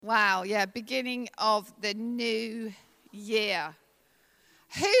Wow, yeah, beginning of the new year.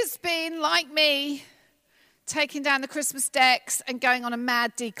 Who's been, like me, taking down the Christmas decks and going on a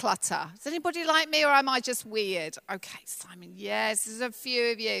mad declutter? Is anybody like me, or am I just weird? Okay, Simon, yes, there's a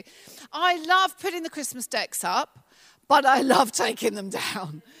few of you. I love putting the Christmas decks up, but I love taking them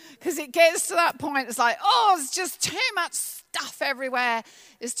down because it gets to that point, it's like, oh, it's just too much stuff everywhere.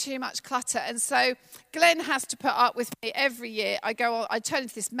 There's too much clutter. And so Glenn has to put up with me every year. I turn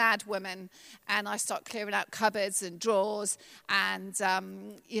into this mad woman and I start clearing out cupboards and drawers. And,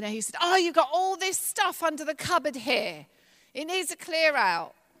 he said, oh, you've got all this stuff under the cupboard here. It needs a clear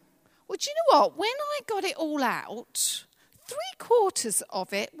out. Well, do you know what? When I got it all out, 3/4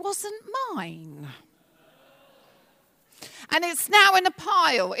 of it wasn't mine. And it's now in a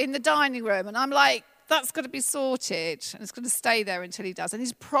pile in the dining room. And I'm like, that's got to be sorted. And it's going to stay there until he does. And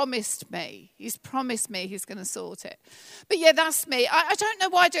he's promised me he's going to sort it. But yeah, that's me. I don't know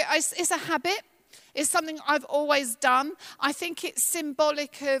why I do it. It's a habit. It's something I've always done. I think it's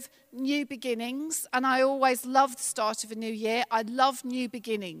symbolic of new beginnings. And I always love the start of a new year. I love new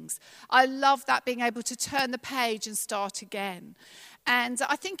beginnings. I love that, being able to turn the page and start again. And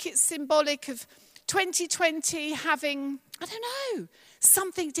I think it's symbolic of 2020 having,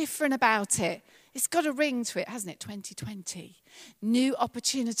 something different about it. It's got a ring to it, hasn't it, 2020? New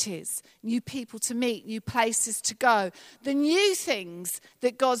opportunities, new people to meet, new places to go. The new things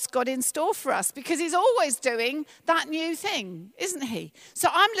that God's got in store for us, because he's always doing that new thing, isn't he? So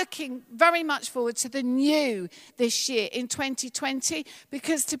I'm looking very much forward to the new this year in 2020,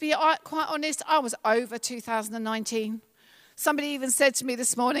 because to be quite honest, I was over 2019. Somebody even said to me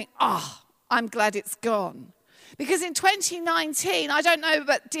this morning, I'm glad it's gone. Because in 2019, I don't know,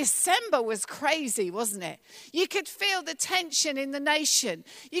 but December was crazy, wasn't it? You could feel the tension in the nation.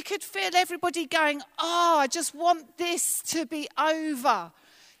 You could feel everybody going, I just want this to be over.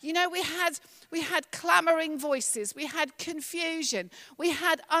 You know, we had clamoring voices. We had confusion. We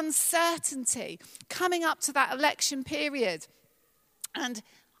had uncertainty coming up to that election period. And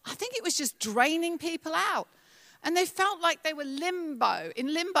I think it was just draining people out. And they felt like they were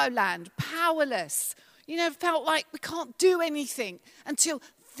in limbo land, powerless. Felt like we can't do anything until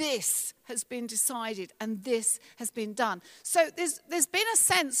this has been decided and this has been done. So there's been a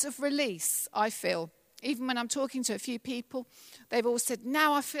sense of release, I feel. Even when I'm talking to a few people, they've all said,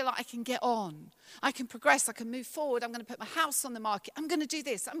 now I feel like I can get on. I can progress. I can move forward. I'm going to put my house on the market. I'm going to do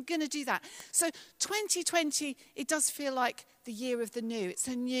this. I'm going to do that. So 2020, it does feel like the year of the new. It's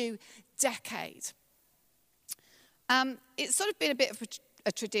a new decade. It's sort of been a bit of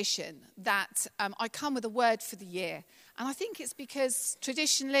a tradition that I come with a word for the year. And I think it's because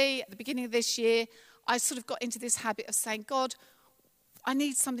traditionally, at the beginning of this year, I sort of got into this habit of saying, God, I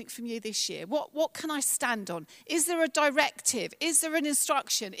need something from you this year. What can I stand on? Is there a directive? Is there an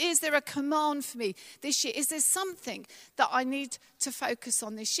instruction? Is there a command for me this year? Is there something that I need to focus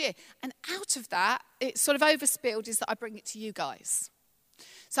on this year? And out of that, it sort of overspilled is that I bring it to you guys.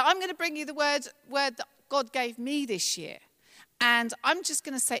 So I'm going to bring you the word that God gave me this year. And I'm just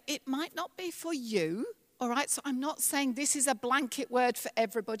going to say it might not be for you, all right? So I'm not saying this is a blanket word for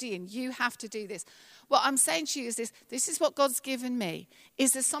everybody and you have to do this. What I'm saying to you is this is what God's given me.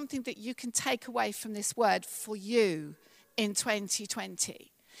 Is there something that you can take away from this word for you in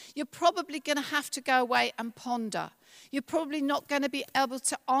 2020? You're probably going to have to go away and ponder. You're probably not going to be able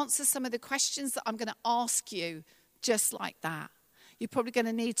to answer some of the questions that I'm going to ask you just like that. You're probably going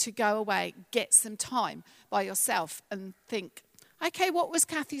to need to go away, get some time by yourself and think, okay, what was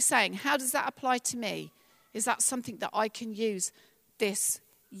Cathy saying? How does that apply to me? Is that something that I can use this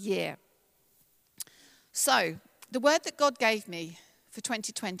year? So the word that God gave me for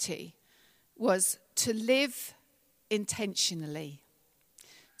 2020 was to live intentionally.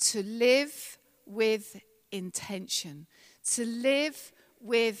 To live with intention. To live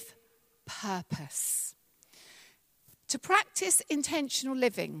with purpose. To practice intentional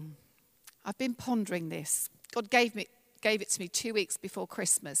living. I've been pondering this. God gave it to me 2 weeks before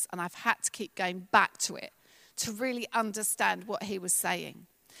Christmas, and I've had to keep going back to it to really understand what he was saying.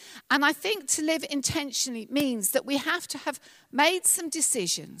 And I think to live intentionally means that we have to have made some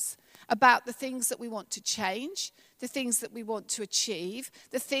decisions about the things that we want to change, the things that we want to achieve,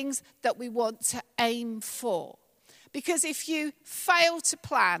 the things that we want to aim for. Because if you fail to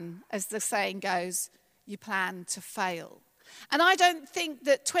plan, as the saying goes, you plan to fail. And I don't think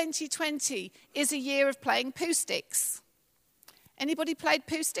that 2020 is a year of playing poo sticks. Anybody played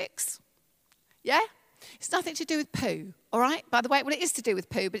poo sticks? Yeah? It's nothing to do with poo, all right? By the way, well, it is to do with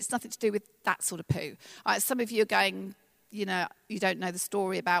poo, but it's nothing to do with that sort of poo. All right, some of you are going, you don't know the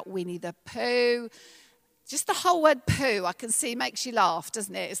story about Winnie the Pooh. Just the whole word poo, I can see, makes you laugh,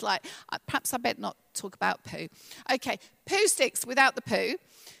 doesn't it? It's like, perhaps I better not talk about poo. Okay, Pooh Sticks without the poo.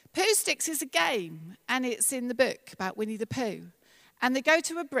 Pooh Sticks is a game, and it's in the book about Winnie the Pooh. And they go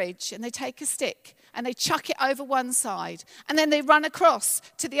to a bridge, and they take a stick, and they chuck it over one side. And then they run across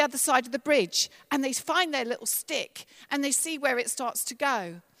to the other side of the bridge, and they find their little stick, and they see where it starts to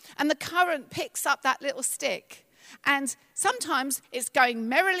go. And the current picks up that little stick. And sometimes it's going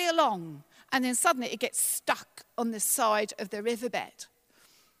merrily along, and then suddenly it gets stuck on the side of the riverbed.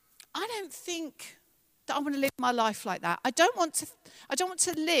 I don't think that I want to live my life like that. I don't want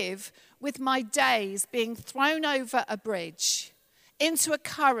to live with my days being thrown over a bridge into a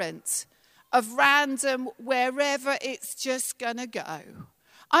current of random wherever it's just going to go.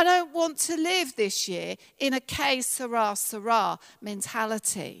 I don't want to live this year in a que sera, sera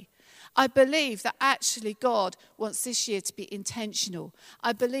mentality. I believe that actually God wants this year to be intentional.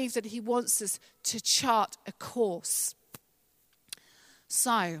 I believe that he wants us to chart a course.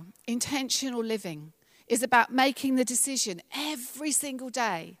 So, intentional living is about making the decision every single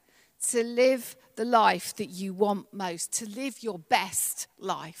day to live the life that you want most, to live your best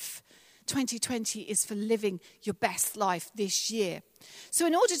life. 2020 is for living your best life this year. So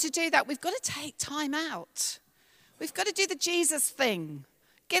in order to do that, we've got to take time out. We've got to do the Jesus thing.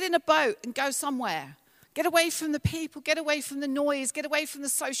 Get in a boat and go somewhere. Get away from the people, get away from the noise, get away from the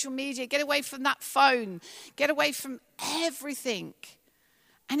social media, get away from that phone, get away from everything.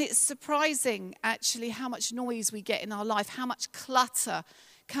 And it's surprising, actually, how much noise we get in our life, how much clutter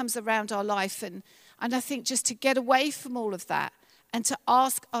comes around our life. And I think just to get away from all of that and to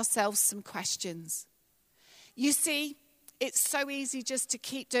ask ourselves some questions. You see, it's so easy just to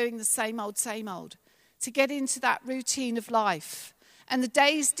keep doing the same old, to get into that routine of life. And the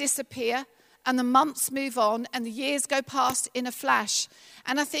days disappear, and the months move on, and the years go past in a flash.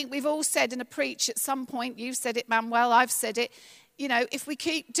 And I think we've all said in a preach at some point, you've said it, Manuel, I've said it, you know, if we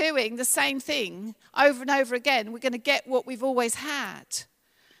keep doing the same thing over and over again, we're going to get what we've always had.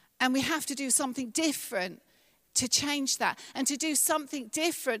 And we have to do something different to change that. And to do something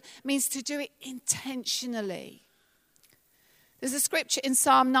different means to do it intentionally. There's a scripture in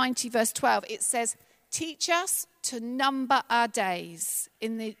Psalm 90, verse 12. It says, teach us to number our days.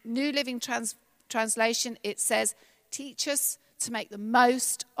 In the New Living Translation, it says, teach us to make the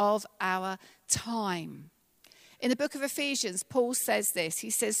most of our time. In the book of Ephesians, Paul says this. He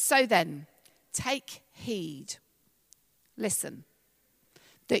says, so then, take heed, listen,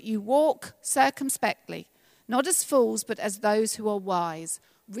 that you walk circumspectly, not as fools, but as those who are wise,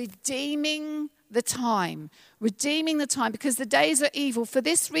 redeeming the time, because the days are evil. For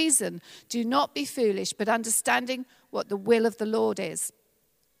this reason, do not be foolish, but understanding what the will of the Lord is.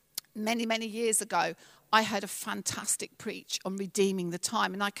 Many, many years ago, I heard a fantastic preach on redeeming the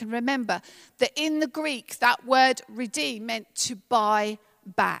time. And I can remember that in the Greek, that word redeem meant to buy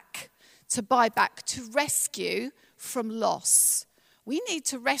back, to rescue from loss. We need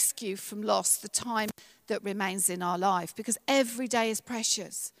to rescue from loss the time that remains in our life, because every day is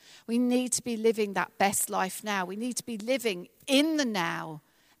precious. We need to be living that best life now. We need to be living in the now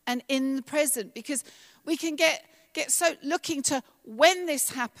and in the present, because we can get so looking to when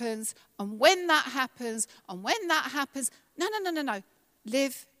this happens and when that happens and when that happens. No.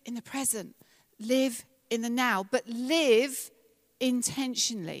 Live in the present. Live in the now, but live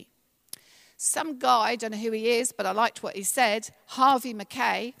intentionally. Some guy, I don't know who he is, but I liked what he said, Harvey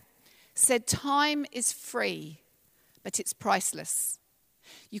Mackay, said time is free, but it's priceless.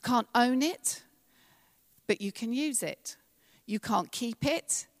 You can't own it, but you can use it. You can't keep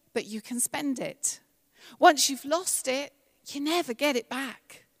it, but you can spend it. Once you've lost it, you never get it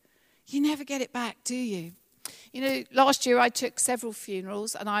back. You never get it back, do you? You know, last year I took several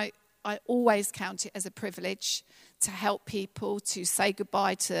funerals, and I always count it as a privilege to help people, to say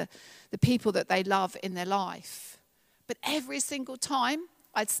goodbye to the people that they love in their life. But every single time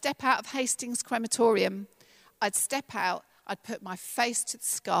I'd step out of Hastings Crematorium, I'd step out, I'd put my face to the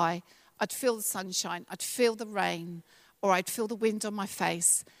sky, I'd feel the sunshine, I'd feel the rain, or I'd feel the wind on my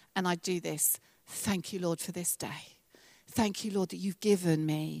face, and I'd do this. Thank you, Lord, for this day. Thank you, Lord, that you've given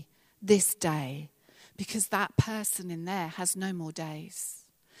me this day, because that person in there has no more days.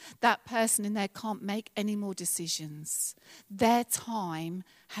 That person in there can't make any more decisions. Their time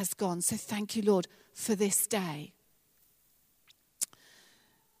has gone. So thank you, Lord, for this day.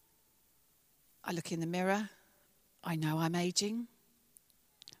 I look in the mirror. I know I'm aging.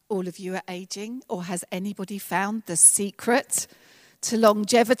 All of you are aging. Or has anybody found the secret to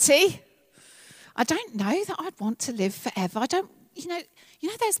longevity? I don't know that I'd want to live forever. I don't, you know,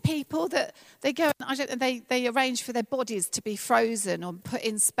 there's people that they go, they arrange for their bodies to be frozen or put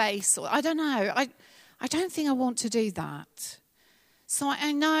in space, or I don't know. I don't think I want to do that. So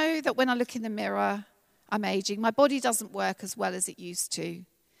I know that when I look in the mirror, I'm aging. My body doesn't work as well as it used to.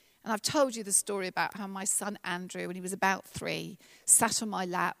 And I've told you the story about how my son Andrew, when he was about 3, sat on my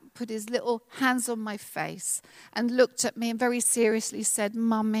lap, put his little hands on my face and looked at me and very seriously said,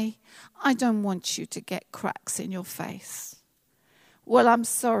 "Mummy, I don't want you to get cracks in your face." Well, I'm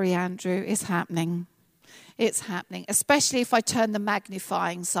sorry, Andrew, it's happening. It's happening, especially if I turn the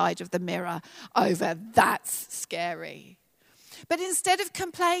magnifying side of the mirror over. That's scary. But instead of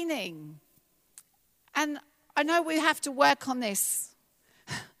complaining, and I know we have to work on this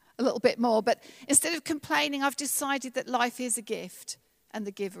a little bit more, but instead of complaining, I've decided that life is a gift and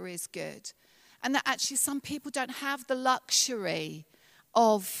the giver is good. And that actually some people don't have the luxury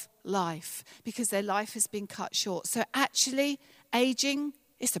of life because their life has been cut short. So actually, aging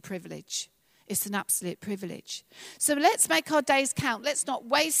is a privilege. It's an absolute privilege. So let's make our days count. Let's not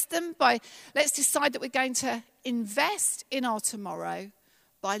waste them let's decide that we're going to invest in our tomorrow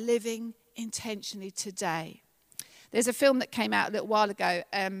by living intentionally today. There's a film that came out a little while ago,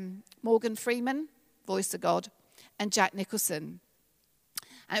 Morgan Freeman, Voice of God, and Jack Nicholson.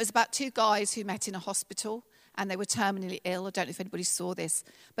 And it was about 2 guys who met in a hospital and they were terminally ill. I don't know if anybody saw this.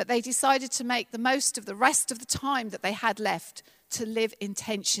 But they decided to make the most of the rest of the time that they had left to live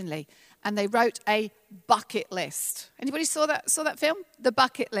intentionally. And they wrote a bucket list. Anybody saw that film? The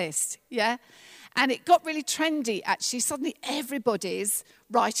Bucket List, yeah? And it got really trendy, actually. Suddenly everybody's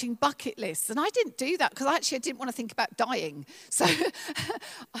writing bucket lists. And I didn't do that because I didn't want to think about dying. So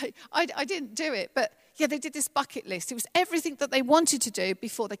I didn't do it. But yeah, they did this bucket list. It was everything that they wanted to do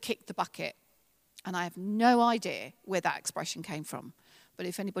before they kicked the bucket. And I have no idea where that expression came from. But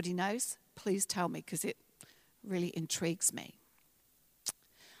if anybody knows, please tell me because it really intrigues me.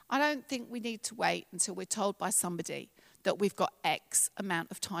 I don't think we need to wait until we're told by somebody that we've got X amount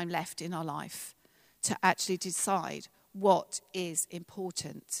of time left in our life to actually decide what is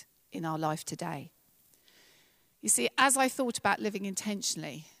important in our life today. You see, as I thought about living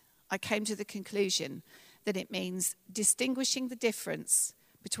intentionally, I came to the conclusion that it means distinguishing the difference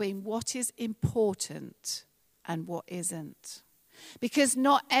between what is important and what isn't. Because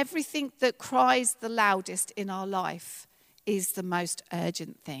not everything that cries the loudest in our life is the most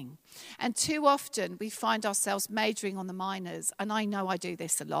urgent thing. And too often we find ourselves majoring on the minors, and I know I do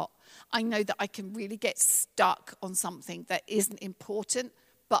this a lot. I know that I can really get stuck on something that isn't important,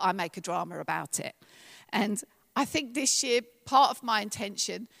 but I make a drama about it. And I think this year, part of my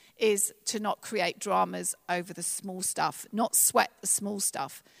intention is to not create dramas over the small stuff, not sweat the small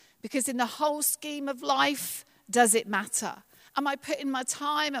stuff. Because in the whole scheme of life, does it matter? Am I putting my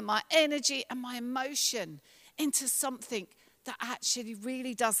time and my energy and my emotion into something that actually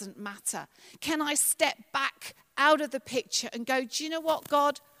really doesn't matter? Can I step back out of the picture and go, do you know what,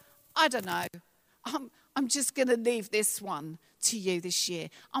 God? I don't know. I'm just going to leave this one to you this year.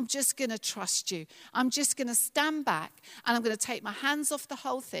 I'm just going to trust you. I'm just going to stand back and I'm going to take my hands off the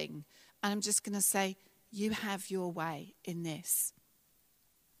whole thing and I'm just going to say, you have your way in this.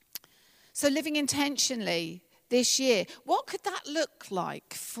 So living intentionally this year, what could that look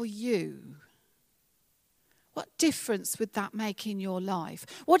like for you? What difference would that make in your life?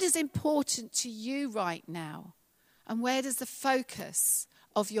 What is important to you right now? And where does the focus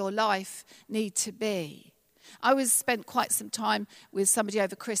of your life need to be? I spent quite some time with somebody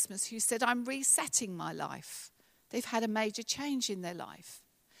over Christmas who said, I'm resetting my life. They've had a major change in their life.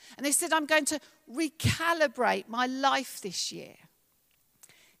 And they said, I'm going to recalibrate my life this year.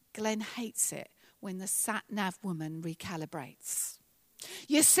 Glenn hates it when the sat-nav woman recalibrates.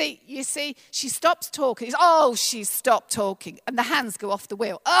 You see, she stops talking. She's stopped talking. And the hands go off the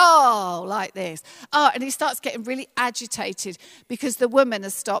wheel. Like this. And he starts getting really agitated because the woman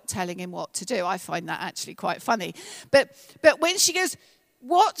has stopped telling him what to do. I find that actually quite funny. But when she goes,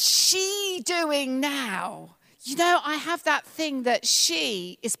 what's she doing now? You know, I have that thing that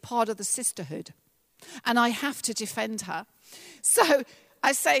she is part of the sisterhood. And I have to defend her. So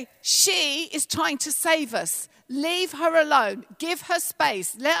I say, she is trying to save us. Leave her alone. Give her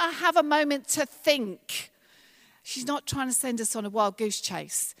space. Let her have a moment to think. She's not trying to send us on a wild goose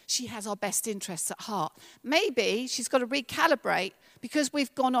chase. She has our best interests at heart. Maybe she's got to recalibrate because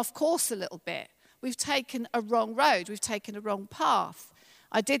we've gone off course a little bit. We've taken a wrong road. We've taken a wrong path.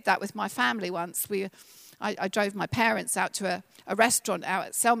 I did that with my family once. I drove my parents out to a restaurant out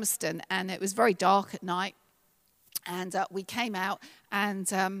at Selmerston, and it was very dark at night. And we came out,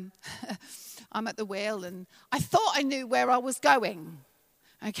 and I'm at the wheel, and I thought I knew where I was going,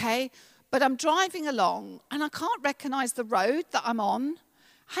 okay? But I'm driving along, and I can't recognize the road that I'm on.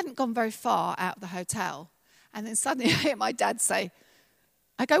 I hadn't gone very far out of the hotel. And then suddenly I hear my dad say,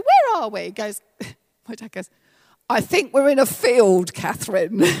 I go, where are we? He goes, My dad goes, I think we're in a field,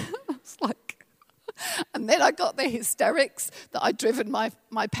 Catherine. I was like, and then I got the hysterics that I'd driven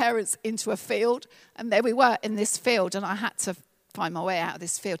my parents into a field, and there we were in this field, and I had to find my way out of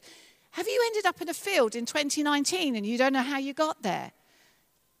this field. Have you ended up in a field in 2019 and you don't know how you got there?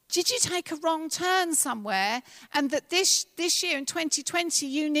 Did you take a wrong turn somewhere, and that this year in 2020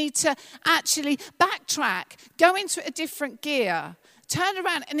 you need to actually backtrack, go into a different gear, turn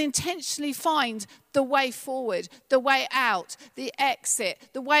around and intentionally find the way forward, the way out, the exit,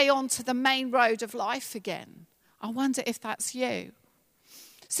 the way onto the main road of life again? I wonder if that's you.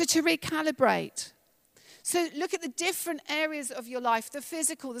 So to recalibrate. So look at the different areas of your life, the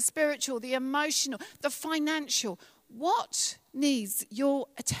physical, the spiritual, the emotional, the financial. What needs your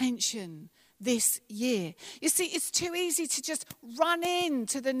attention this year? You see, it's too easy to just run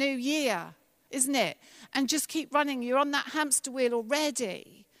into the new year, isn't it? And just keep running. You're on that hamster wheel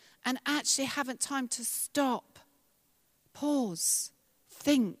already and actually haven't time to stop, pause,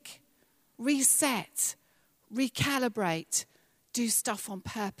 think, reset, recalibrate, do stuff on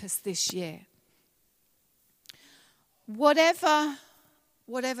purpose this year. Whatever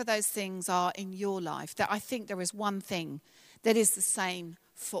those things are in your life, that I think there is one thing that is the same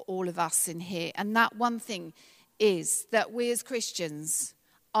for all of us in here. And that one thing is that we as Christians,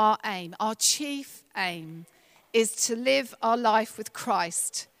 our chief aim is to live our life with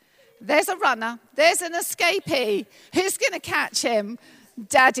Christ. There's a runner, there's an escapee. Who's going to catch him?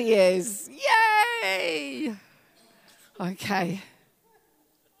 Daddy is. Yay! Okay.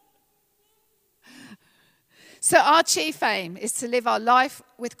 So our chief aim is to live our life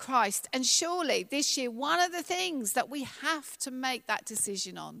with Christ. And surely this year, one of the things that we have to make that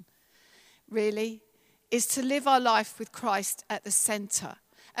decision on, really, is to live our life with Christ at the center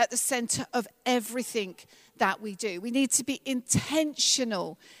of everything that we do. We need to be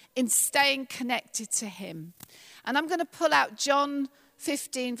intentional in staying connected to him. And I'm going to pull out John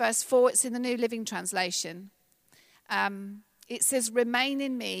 15, verse 4. It's in the New Living Translation. It says, "Remain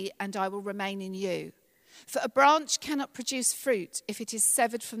in me and I will remain in you. For a branch cannot produce fruit if it is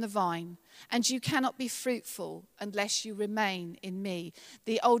severed from the vine, and you cannot be fruitful unless you remain in me."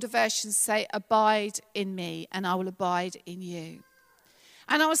 The older versions say, "Abide in me, and I will abide in you."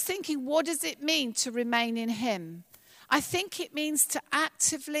 And I was thinking, what does it mean to remain in him? I think it means to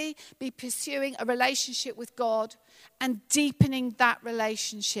actively be pursuing a relationship with God and deepening that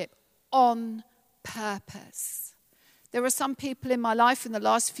relationship on purpose. There are some people in my life in the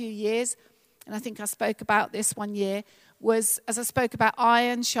last few years, and I think I spoke about this one year, was as I spoke about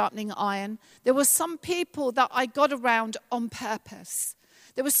iron, sharpening iron, there were some people that I got around on purpose.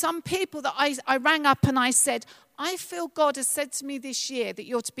 There were some people that I rang up and I said, I feel God has said to me this year that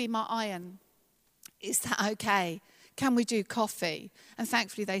you're to be my iron. Is that okay? Can we do coffee? And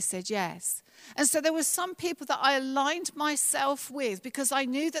thankfully they said yes. And so there were some people that I aligned myself with because I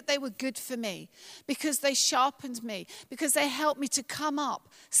knew that they were good for me, because they sharpened me, because they helped me to come up,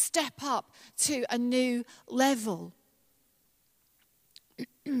 step up to a new level.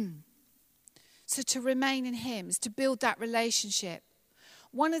 So to remain in him is to build that relationship.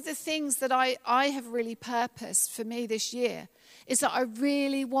 One of the things that I have really purposed for me this year is that I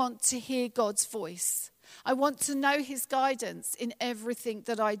really want to hear God's voice. I want to know his guidance in everything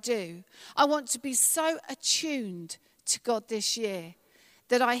that I do. I want to be so attuned to God this year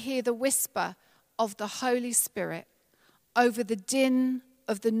that I hear the whisper of the Holy Spirit over the din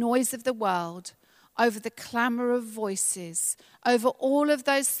of the noise of the world, over the clamor of voices, over all of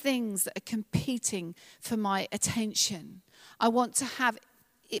those things that are competing for my attention. I want to have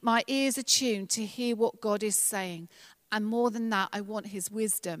my ears attuned to hear what God is saying. And more than that, I want his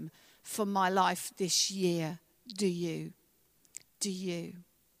wisdom for my life this year. Do you? Do you?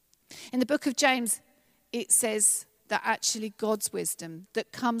 In the book of James, it says that actually God's wisdom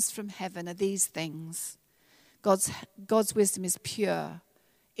that comes from heaven are these things. God's wisdom is pure.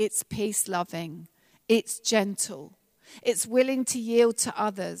 It's peace-loving. It's gentle. It's willing to yield to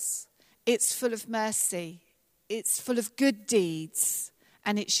others. It's full of mercy. It's full of good deeds.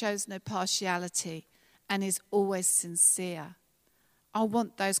 And it shows no partiality and is always sincere. I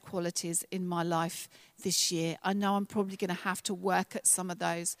want those qualities in my life this year. I know I'm probably going to have to work at some of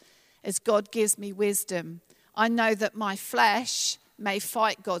those as God gives me wisdom. I know that my flesh may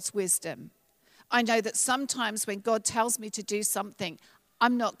fight God's wisdom. I know that sometimes when God tells me to do something,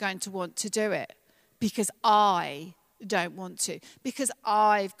 I'm not going to want to do it because I don't want to, because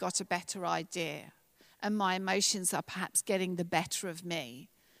I've got a better idea and my emotions are perhaps getting the better of me.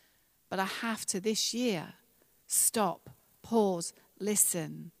 But I have to this year stop, pause,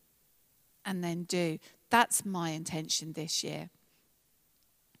 listen, and then do. That's my intention this year.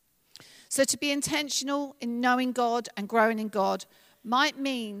 So to be intentional in knowing God and growing in God might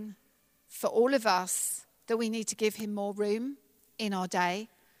mean for all of us that we need to give him more room in our day.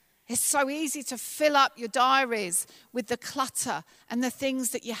 It's so easy to fill up your diaries with the clutter and the things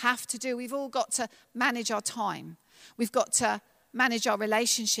that you have to do. We've all got to manage our time. We've got to manage our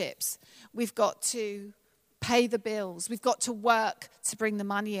relationships. We've got to pay the bills. We've got to work to bring the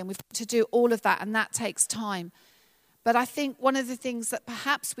money in. We've got to do all of that, and that takes time. But I think one of the things that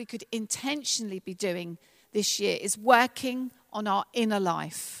perhaps we could intentionally be doing this year is working on our inner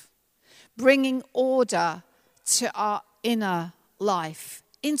life, bringing order to our inner life,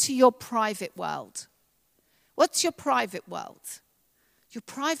 into your private world. What's your private world? Your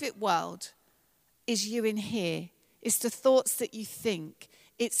private world is you in here. It's the thoughts that you think.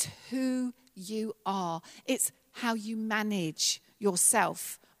 It's who you are. It's how you manage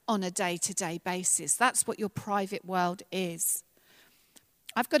yourself on a day-to-day basis. That's what your private world is.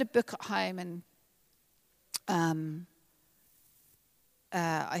 I've got a book at home, and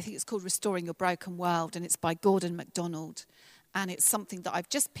I think it's called Restoring Your Broken World, and it's by Gordon MacDonald. And it's something that I've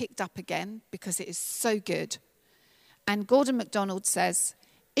just picked up again because it is so good. And Gordon MacDonald says,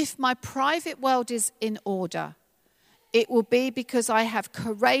 if my private world is in order, it will be because I have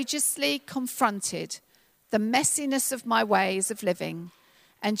courageously confronted the messiness of my ways of living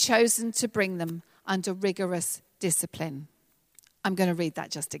and chosen to bring them under rigorous discipline. I'm going to read that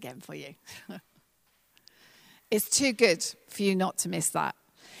just again for you. It's too good for you not to miss that.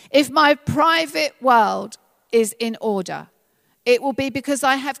 If my private world is in order, it will be because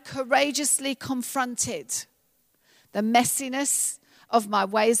I have courageously confronted the messiness of my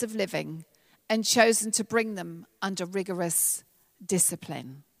ways of living and chosen to bring them under rigorous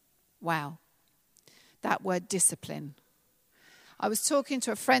discipline. Wow. That word discipline. I was talking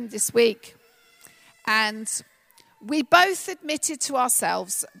to a friend this week, and we both admitted to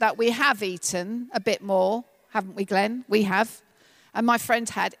ourselves that we have eaten a bit more, haven't we, Glenn? We have. And my friend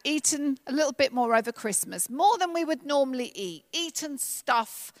had eaten a little bit more over Christmas, more than we would normally eat. Eaten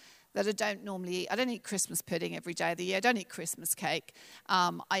stuff that I don't normally eat. I don't eat Christmas pudding every day of the year. I don't eat Christmas cake.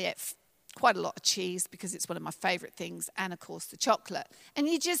 I ate quite a lot of cheese because it's one of my favourite things, and, of course, the chocolate. And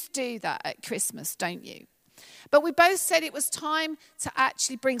you just do that at Christmas, don't you? But we both said it was time to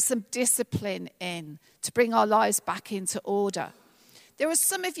actually bring some discipline in, to bring our lives back into order. There are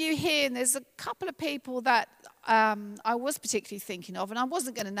some of you here, and there's a couple of people that I was particularly thinking of, and I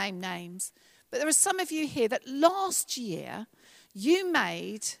wasn't going to name names, but there are some of you here that last year you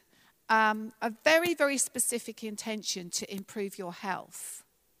made a very, very specific intention to improve your health.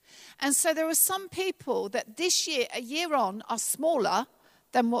 And so there are some people that this year, a year on, are smaller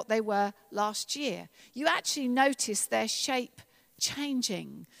than what they were last year. You actually notice their shape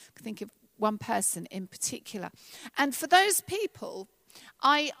changing. I think of one person in particular. And for those people,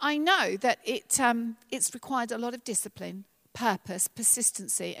 I know that it's required a lot of discipline, purpose,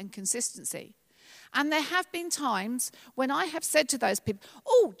 persistency, and consistency. And there have been times when I have said to those people,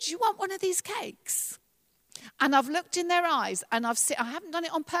 oh, do you want one of these cakes? And I've looked in their eyes, and I haven't done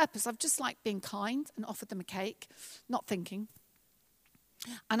it on purpose. I've just been kind and offered them a cake, not thinking.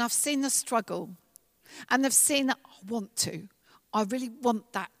 And I've seen the struggle, and they've seen that I really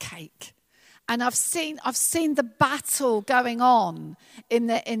want that cake. And I've seen the battle going on in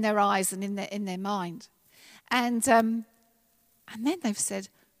their eyes and in their mind. And then they've said,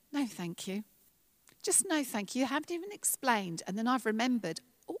 no, thank you. Just no, thank you. You haven't even explained. And then I've remembered,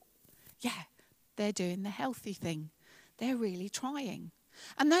 oh, yeah, they're doing the healthy thing. They're really trying.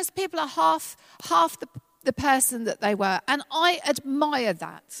 And those people are half the person that they were. And I admire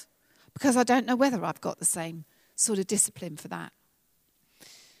that because I don't know whether I've got the same sort of discipline for that.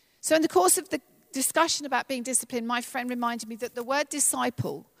 So in the course of the discussion about being disciplined, my friend reminded me that the word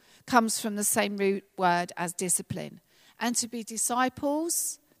disciple comes from the same root word as discipline. And to be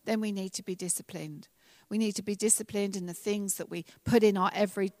disciples, then we need to be disciplined. We need to be disciplined in the things that we put in our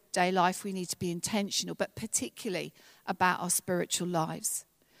everyday life. We need to be intentional, but particularly about our spiritual lives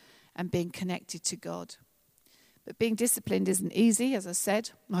and being connected to God. But being disciplined isn't easy, as I said.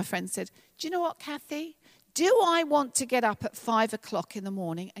 My friend said, do you know what, Cathy? Do I want to get up at 5 o'clock in the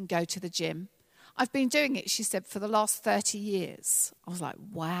morning and go to the gym? I've been doing it, she said, for the last 30 years. I was like,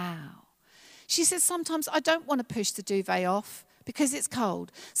 wow. She said, sometimes I don't want to push the duvet off because it's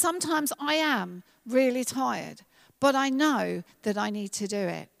cold. Sometimes I am really tired, but I know that I need to do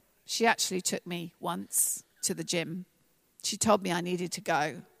it. She actually took me once to the gym. She told me I needed to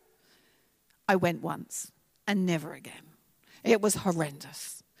go. I went once and never again. It was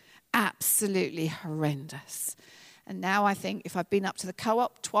horrendous. Absolutely horrendous. And now I think if I've been up to the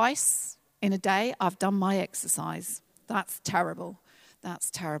co-op twice in a day, I've done my exercise. That's terrible.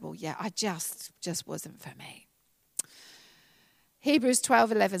 That's terrible. Yeah, I just wasn't for me. Hebrews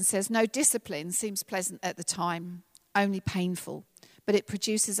 12:11 says, no discipline seems pleasant at the time, only painful, but it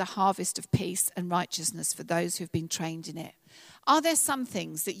produces a harvest of peace and righteousness for those who have been trained in it. Are there some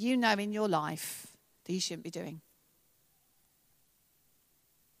things that you know in your life that you shouldn't be doing?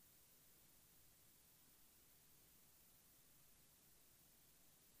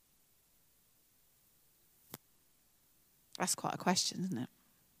 That's quite a question, isn't it?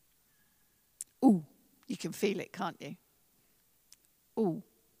 Ooh, you can feel it, can't you? Ooh.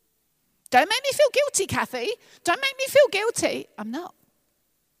 Don't make me feel guilty, Cathy. Don't make me feel guilty. I'm not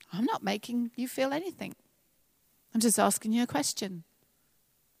making you feel anything. I'm just asking you a question.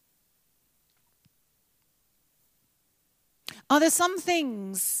 Are there some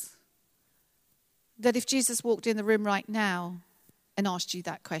things that if Jesus walked in the room right now and asked you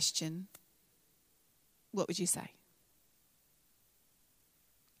that question, what would you say?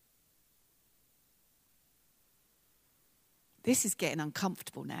 This is getting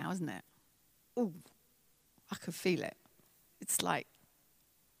uncomfortable now, isn't it? Oh, I can feel it. It's like,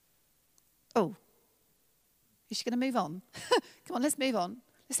 oh, is she going to move on? Come on, let's move on.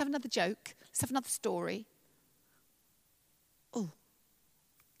 Let's have another joke. Let's have another story. Oh.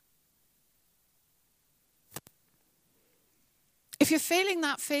 If you're feeling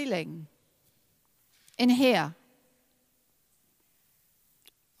that feeling in here,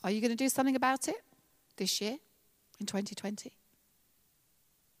 are you going to do something about it this year? In 2020?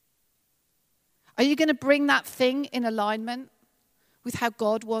 Are you going to bring that thing in alignment with how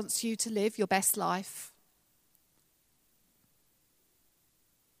God wants you to live your best life?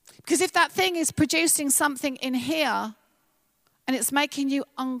 Because if that thing is producing something in here and it's making you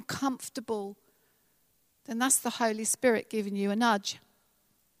uncomfortable, then that's the Holy Spirit giving you a nudge.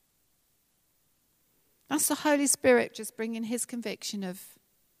 That's the Holy Spirit just bringing his conviction of,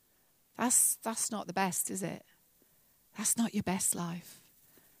 that's not the best, is it? That's not your best life.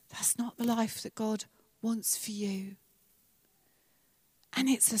 That's not the life that God wants for you. And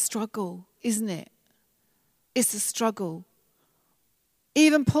it's a struggle, isn't it? It's a struggle.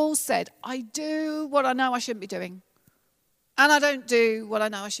 Even Paul said, I do what I know I shouldn't be doing. And I don't do what I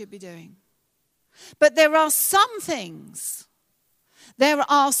know I should be doing. But there are some things that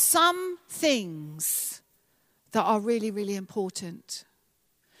are really, really important.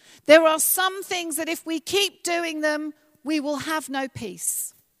 There are some things that if we keep doing them, we will have no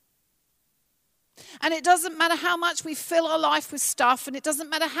peace. And it doesn't matter how much we fill our life with stuff, and it doesn't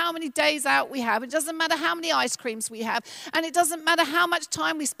matter how many days out we have, it doesn't matter how many ice creams we have, and it doesn't matter how much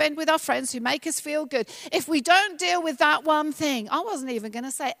time we spend with our friends who make us feel good. If we don't deal with that one thing, I wasn't even going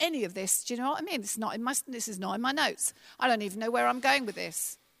to say any of this, do you know what I mean? This is not in my notes. I don't even know where I'm going with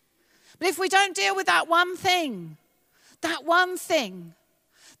this. But if we don't deal with that one thing, that one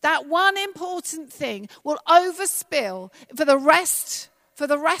important thing will overspill for the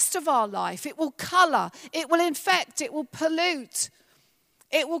rest of our life. It will colour, it will infect, it will pollute.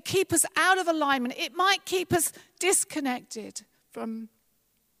 It will keep us out of alignment. It might keep us disconnected from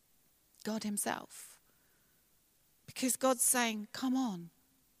God himself. Because God's saying, come on.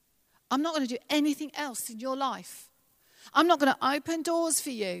 I'm not going to do anything else in your life. I'm not going to open doors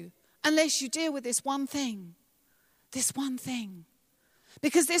for you unless you deal with this one thing. This one thing.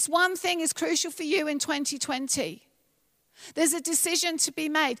 Because this one thing is crucial for you in 2020. There's a decision to be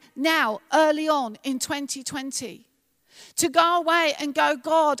made now, early on in 2020. To go away and go,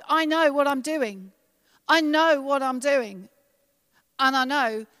 God, I know what I'm doing. I know what I'm doing. And I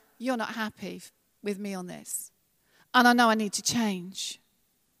know you're not happy with me on this. And I know I need to change.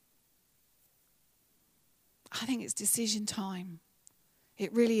 I think it's decision time.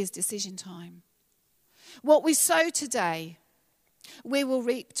 It really is decision time. What we sow today, we will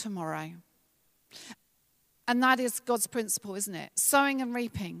reap tomorrow. And that is God's principle, isn't it? Sowing and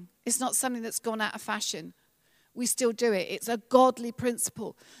reaping. It's not something that's gone out of fashion. We still do it. It's a godly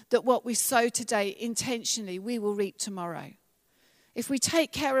principle that what we sow today intentionally, we will reap tomorrow. If we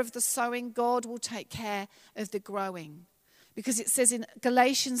take care of the sowing, God will take care of the growing. Because it says in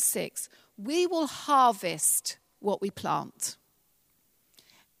Galatians 6, we will harvest what we plant.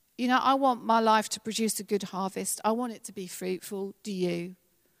 You know, I want my life to produce a good harvest. I want it to be fruitful. Do you?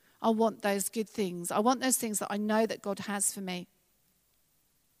 I want those good things. I want those things that I know that God has for me.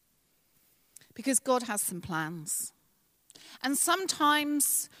 Because God has some plans. And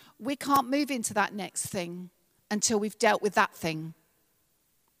sometimes we can't move into that next thing until we've dealt with that thing.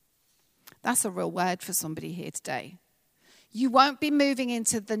 That's a real word for somebody here today. You won't be moving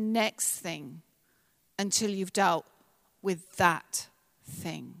into the next thing until you've dealt with that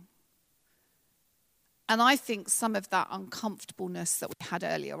thing. And I think some of that uncomfortableness that we had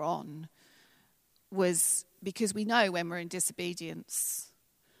earlier on was because we know when we're in disobedience.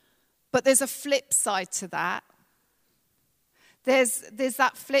 But there's a flip side to that. There's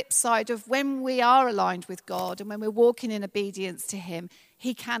that flip side of when we are aligned with God and when we're walking in obedience to him,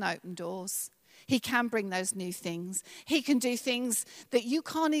 he can open doors. He can bring those new things. He can do things that you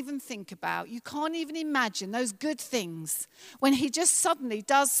can't even think about. You can't even imagine those good things. When he just suddenly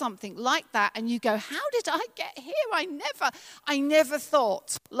does something like that and you go, how did I get here? I never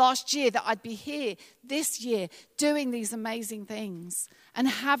thought last year that I'd be here this year doing these amazing things and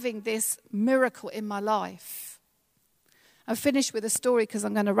having this miracle in my life. I'll finish with a story because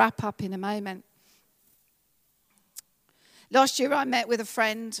I'm going to wrap up in a moment. Last year I met with a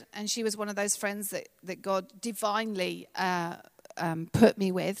friend, and she was one of those friends that God divinely put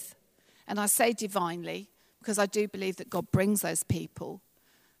me with. And I say divinely because I do believe that God brings those people.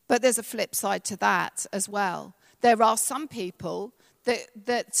 But there's a flip side to that as well. There are some people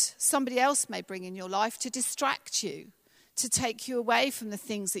that somebody else may bring in your life to distract you, to take you away from the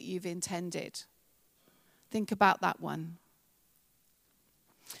things that you've intended. Think about that one.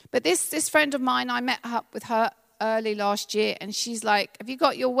 But this friend of mine, I met up with her early last year, and she's like, have you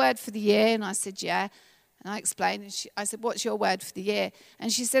got your word for the year? And I said, yeah. And I explained, and I said, what's your word for the year?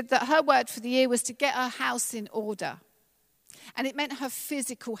 And she said that her word for the year was to get her house in order. And it meant her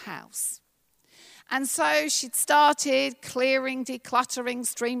physical house. And so she'd started clearing, decluttering,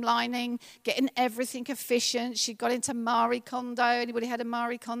 streamlining, getting everything efficient. She got into Marie Kondo. Anybody had a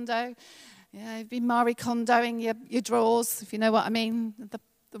Marie Kondo? Yeah, you've been Marie Kondoing your drawers, if you know what I mean,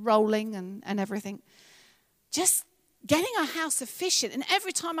 the rolling and everything. Just getting our house efficient. And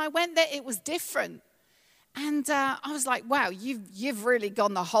every time I went there, it was different. And I was like, wow, you've really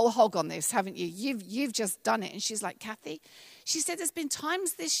gone the whole hog on this, haven't you? You've just done it. And she's like, Cathy, she said, there's been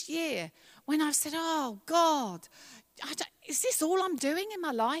times this year when I've said, oh, God, is this all I'm doing in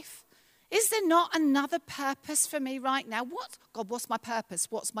my life? Is there not another purpose for me right now? What? God, what's my purpose?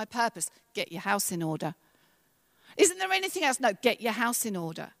 What's my purpose? Get your house in order. Isn't there anything else? No, get your house in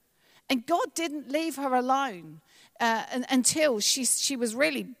order. And God didn't leave her alone until she was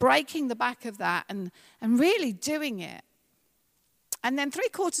really breaking the back of that and really doing it. And then three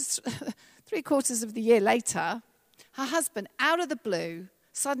quarters of the year later, her husband, out of the blue,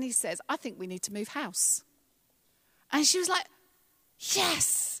 suddenly says, I think we need to move house. And she was like,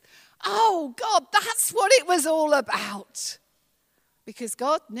 yes. Oh, God, that's what it was all about. Because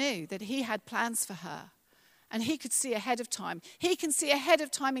God knew that he had plans for her. And he could see ahead of time. He can see ahead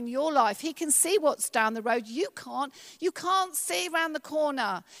of time in your life. He can see what's down the road. You can't. You can't see around the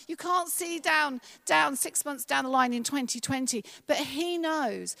corner. You can't see down 6 months down the line in 2020. But he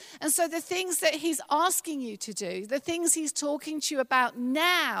knows. And so the things that he's asking you to do, the things he's talking to you about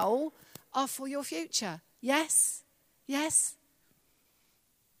now are for your future. Yes? Yes?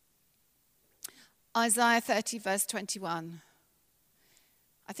 Isaiah 30 verse 21.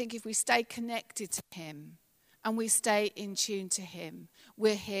 I think if we stay connected to him, and we stay in tune to him,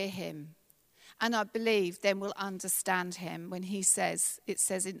 we'll hear him. And I believe then we'll understand him when he says, it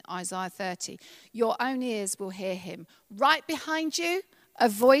says in Isaiah 30, your own ears will hear him. Right behind you, a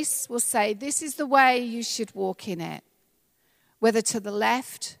voice will say, this is the way you should walk in it. Whether to the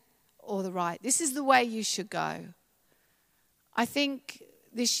left or the right. This is the way you should go. I think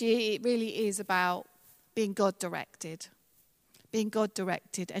this year it really is about being God-directed. Being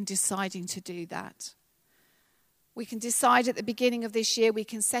God-directed and deciding to do that. We can decide at the beginning of this year, we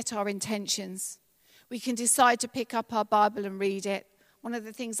can set our intentions. We can decide to pick up our Bible and read it. One of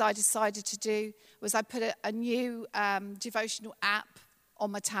the things I decided to do was I put a new devotional app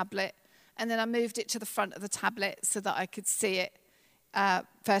on my tablet, and then I moved it to the front of the tablet so that I could see it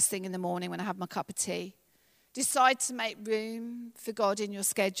first thing in the morning when I have my cup of tea. Decide to make room for God in your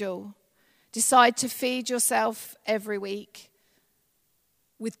schedule. Decide to feed yourself every week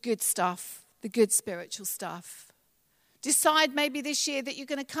with good stuff, the good spiritual stuff. Decide maybe this year that you're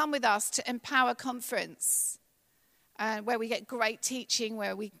going to come with us to Empower Conference, where we get great teaching,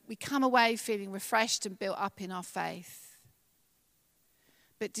 where we come away feeling refreshed and built up in our faith.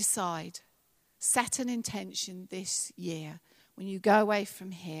 But decide, set an intention this year. When you go away from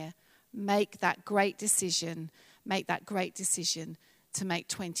here, make that great decision to make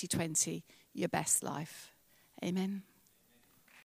 2020 your best life. Amen.